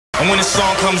when the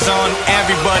song comes on,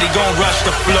 everybody gon' rush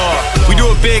the floor. We do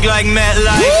it big like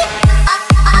MetLife.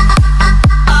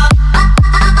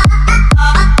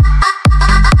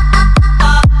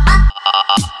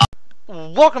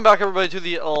 Welcome back, everybody, to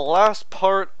the last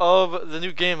part of the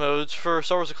new game modes for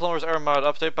Star Wars: The Clone Wars Era Mod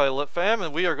update by LitFam,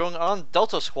 and we are going on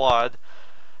Delta Squad.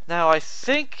 Now, I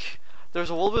think there's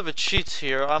a little bit of a cheats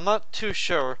here. I'm not too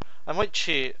sure. I might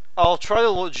cheat. I'll try to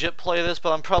legit play this,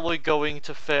 but I'm probably going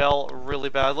to fail really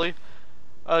badly.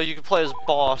 You can play as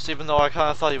Boss, even though I kind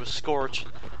of thought he was Scorch.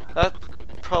 That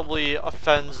probably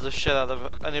offends the shit out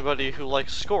of anybody who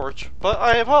likes Scorch, but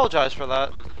I apologize for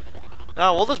that.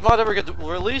 Now, will this mod ever get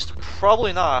released?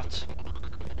 Probably not.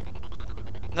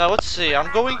 Now, let's see.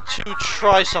 I'm going to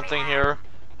try something here.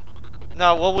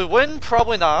 Now, will we win?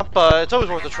 Probably not, but it's always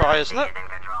worth a try, isn't it?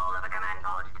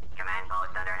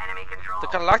 The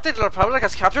Galactic Republic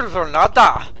has captured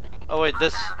Granada. Oh wait,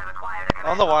 this... I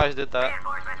don't know why I did that.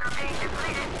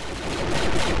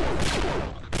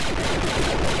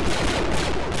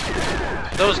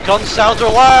 Those gun sounds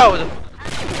are loud!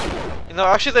 You know,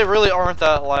 actually they really aren't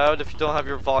that loud if you don't have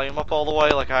your volume up all the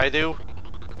way like I do.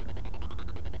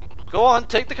 Go on,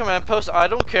 take the command post, I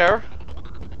don't care.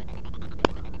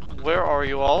 Where are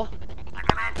you all?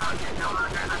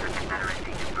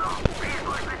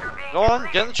 Go on,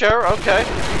 get in the chair, okay.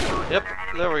 Yep,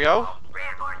 there we go.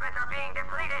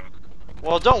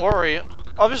 Well, don't worry.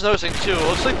 I'm just noticing too, it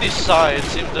looks like these sides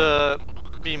seem to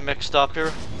be mixed up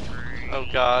here. Oh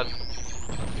god.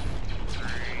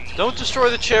 Don't destroy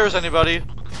the chairs, anybody.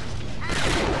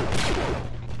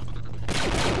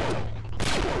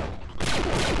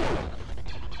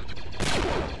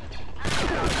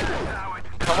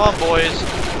 Come on, boys.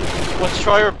 Let's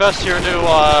try our best here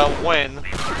to win.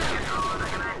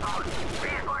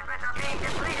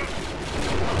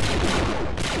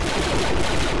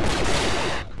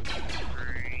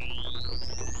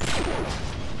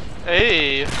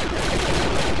 Hey.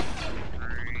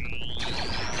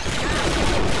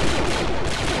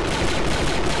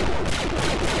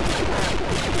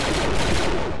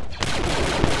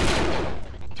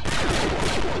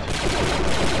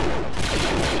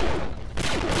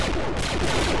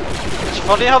 It's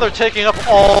funny how they're taking up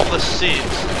all the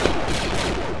seats.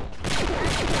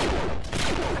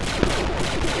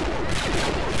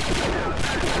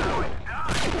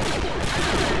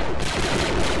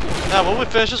 Now, will we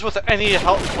finish this with any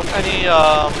help, with any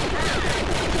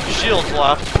shields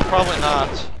left? Probably not.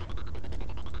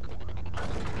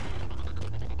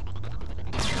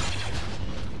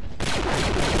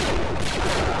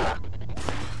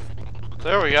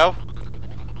 There we go.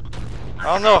 I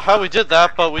don't know how we did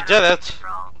that, but we did it.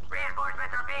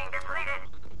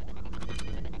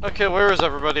 Okay, where is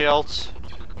everybody else?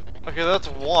 Okay, that's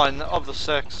one of the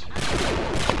 6.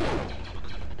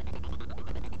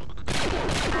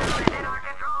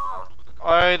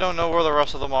 I don't know where the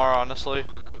rest of them are, honestly.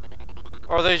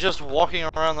 Are they just walking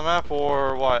around the map,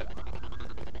 or what?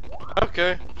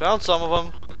 Okay, found some of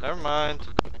them. Never mind.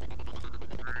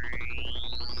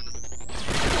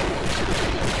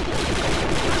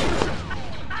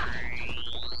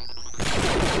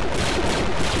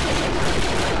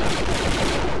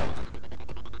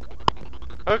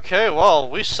 Okay, well,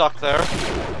 we suck there.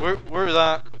 We're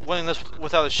not winning this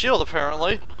without a shield,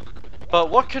 apparently. But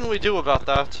what can we do about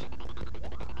that?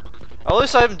 At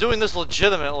least I'm doing this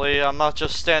legitimately, I'm not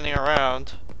just standing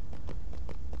around.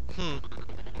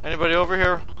 Anybody over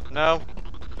here? No?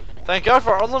 Thank God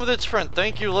for unlimited sprint.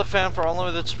 Thank you, LitFam, for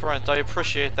unlimited sprint. I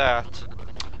appreciate that.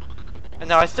 And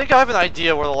now I think I have an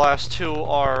idea where the last 2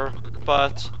 are,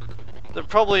 but they're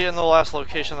probably in the last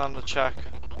location on the check.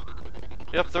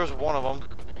 Yep, there's one of them.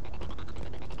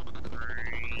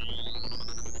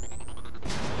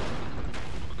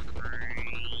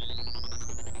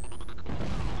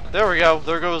 There we go,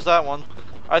 there goes that one.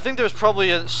 I think there's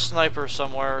probably a sniper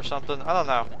somewhere or something, I don't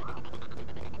know.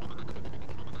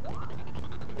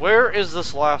 Where is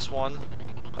this last one?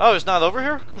 Oh, he's not over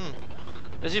here?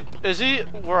 Is he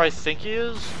where I think he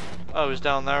is? Oh, he's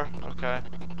down there, okay.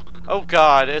 Oh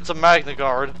god, it's a Magna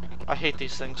Guard. I hate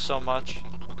these things so much.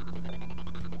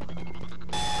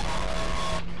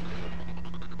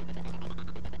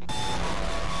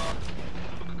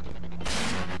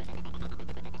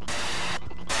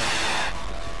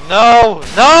 No!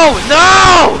 No!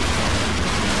 No!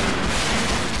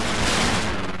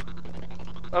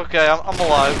 Okay, I'm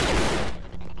alive.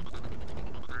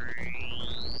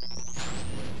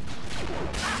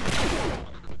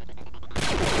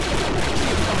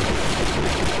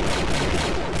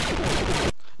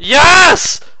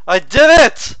 Yes! I did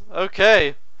it!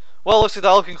 Okay. Well, looks like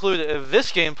that'll conclude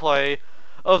this gameplay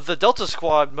of the Delta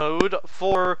Squad mode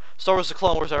for Star Wars The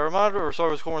Clone Wars Era mod, or Star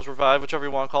Wars Clone Wars Revive, whichever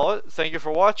you want to call it. Thank you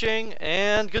for watching,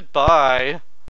 and goodbye.